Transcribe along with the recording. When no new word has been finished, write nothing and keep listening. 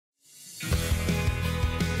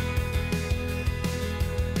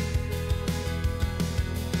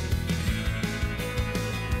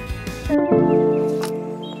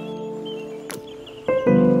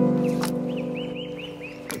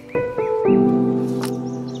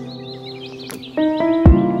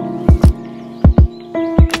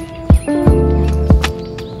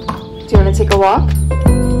walk?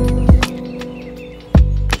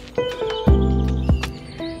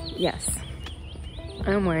 Yes,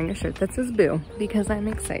 I'm wearing a shirt that says Boo because I'm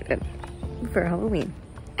excited for Halloween.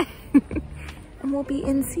 And we'll be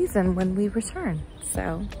in season when we return,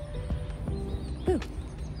 so Boo.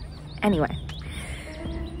 Anyway,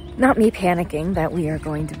 not me panicking that we are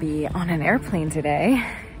going to be on an airplane today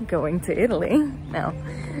going to Italy. No,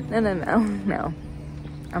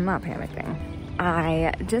 I'm not panicking.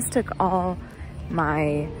 I just took all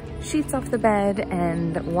my sheets off the bed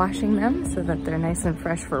and washing them so that they're nice and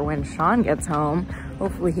fresh for when Sean gets home.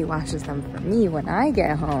 Hopefully he washes them for me when I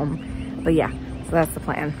get home. But yeah, so that's the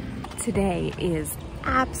plan. Today is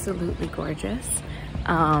absolutely gorgeous.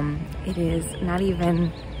 It is not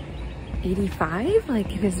even 85,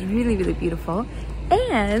 like it is really, really beautiful.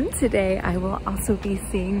 And today I will also be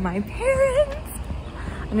seeing my parents.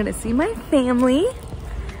 I'm gonna see my family.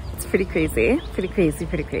 It's pretty crazy, pretty crazy.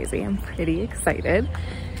 I'm pretty excited.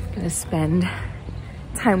 Gonna spend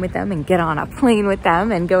time with them and get on a plane with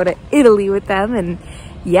them and go to Italy with them, and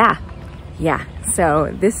yeah.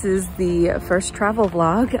 So this is the first travel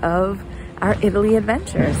vlog of our Italy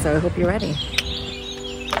adventure, so I hope you're ready.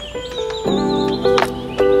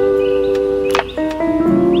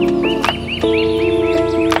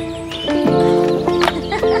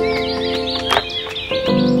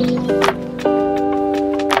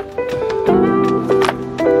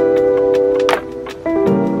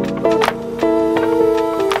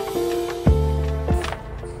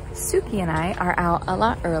 And I are out a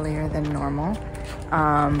lot earlier than normal.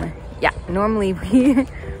 Yeah, normally we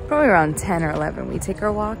probably around 10 or 11 we take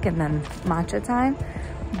our walk and then matcha time,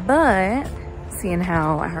 but seeing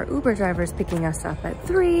how our Uber driver is picking us up at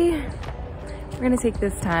 3, we're gonna take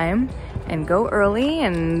this time and go early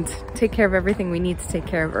and take care of everything we need to take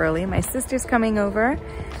care of early. My sister's coming over.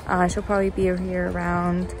 She'll probably be here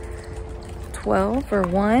around 12 or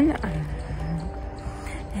 1.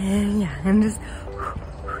 And yeah, I'm just,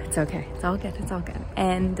 it's okay, it's all good.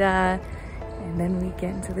 And then we get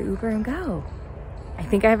into the Uber and go. I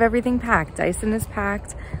think I have everything packed. Dyson is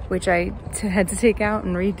packed, which I had to take out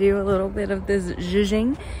and redo a little bit of this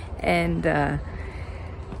zhuzhing. And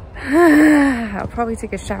I'll probably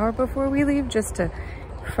take a shower before we leave just to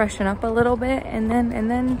freshen up a little bit. And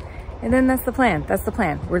then that's the plan. That's the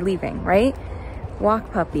plan. We're leaving, right?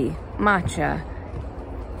 Walk puppy, matcha,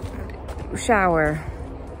 shower,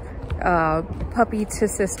 puppy to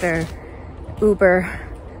sister, Uber,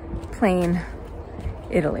 plane,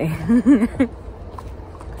 Italy.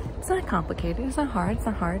 It's not complicated, it's not hard,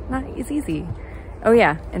 it's easy. Oh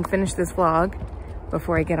yeah, and finish this vlog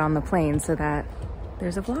before I get on the plane so that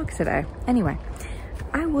there's a vlog today. Anyway,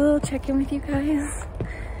 I will check in with you guys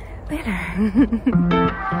later.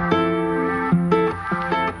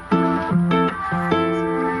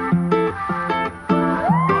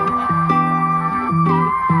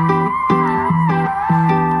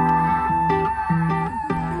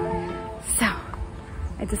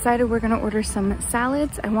 Decided we're gonna order some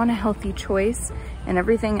salads. I want a healthy choice, and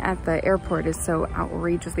everything at the airport is so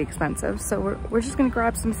outrageously expensive. So we're just gonna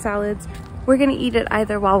grab some salads. We're gonna eat it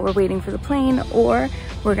either while we're waiting for the plane, or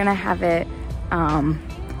we're gonna have it on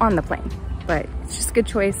the plane. But it's just a good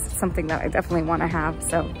choice, something that I definitely wanna have,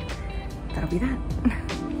 so that'll be that.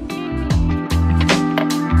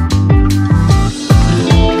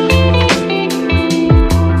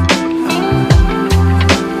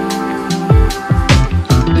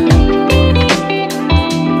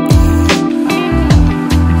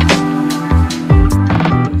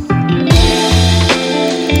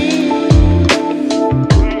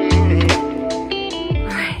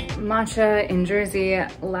 In Jersey,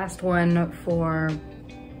 last one for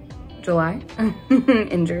July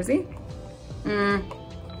in Jersey.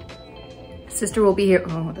 Sister will be here.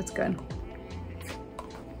 Oh, that's good.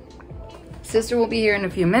 Sister will be here in a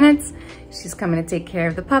few minutes. She's coming to take care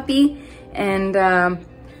of the puppy, and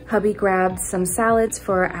hubby grabbed some salads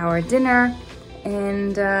for our dinner,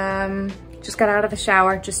 and just got out of the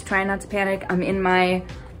shower, just trying not to panic. I'm in my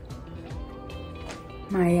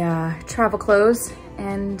travel clothes,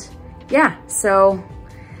 and yeah, so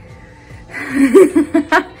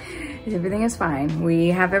everything is fine. We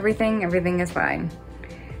have everything is fine.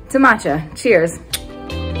 To matcha, cheers.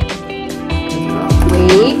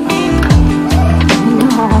 Wait. No,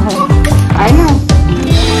 I know.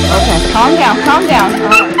 Okay, calm down.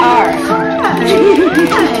 All right.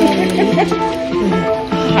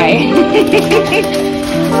 Hi.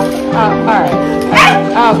 All right.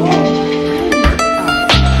 Okay.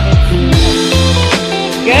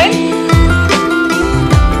 Good?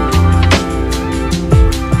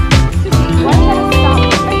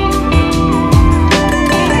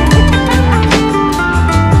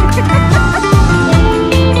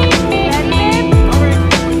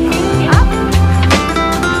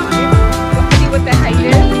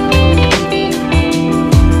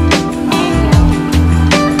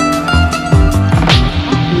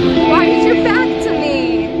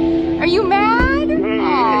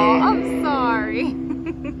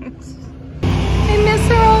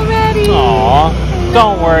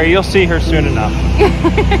 Don't worry, you'll see her soon enough.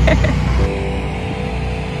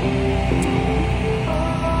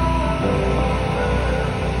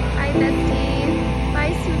 Hi, bestie.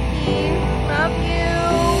 Bye, Suki. Love you.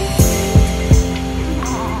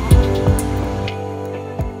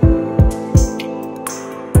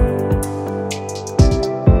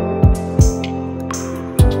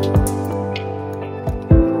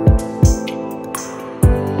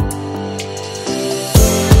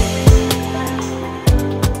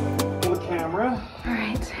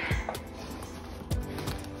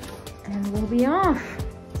 And we'll be off.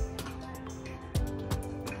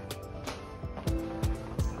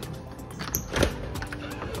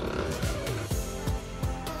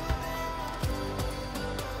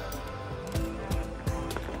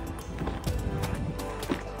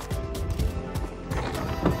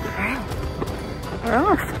 All right, we're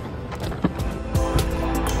off.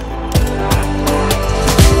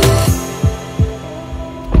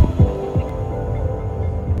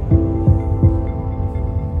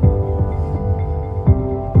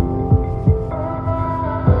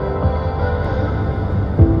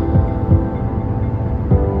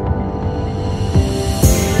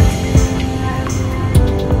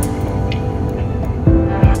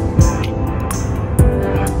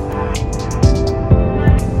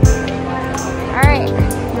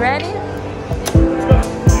 Ready?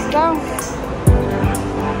 Let's go.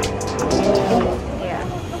 Yeah.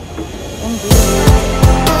 Indeed.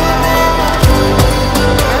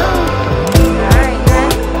 All right, you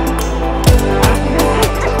ready?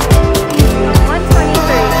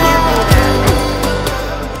 123. Can't beat that.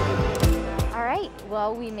 All right.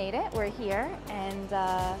 Well, we made it. We're here, and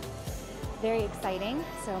very exciting.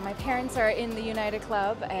 So my parents are in the United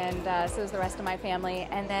Club, and so is the rest of my family.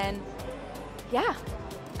 And then, yeah.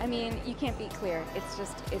 I mean, you can't beat Clear. It's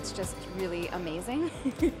just really amazing.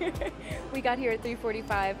 We got here at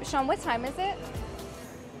 3:45. Sean, what time is it?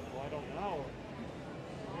 Well, I don't know.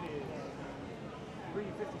 It is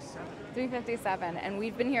 3:57. 3:57, and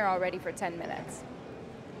we've been here already for 10 minutes.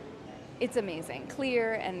 It's amazing.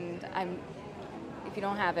 Clear, and if you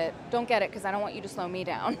don't have it, don't get it because I don't want you to slow me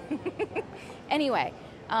down. Anyway,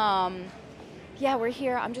 yeah, we're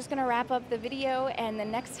here. I'm just gonna wrap up the video, and the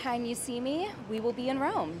next time you see me, we will be in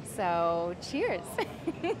Rome. So cheers.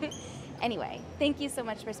 Anyway, thank you so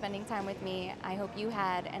much for spending time with me. I hope you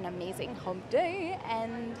had an amazing hump day,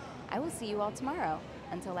 and I will see you all tomorrow.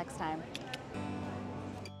 Until next time.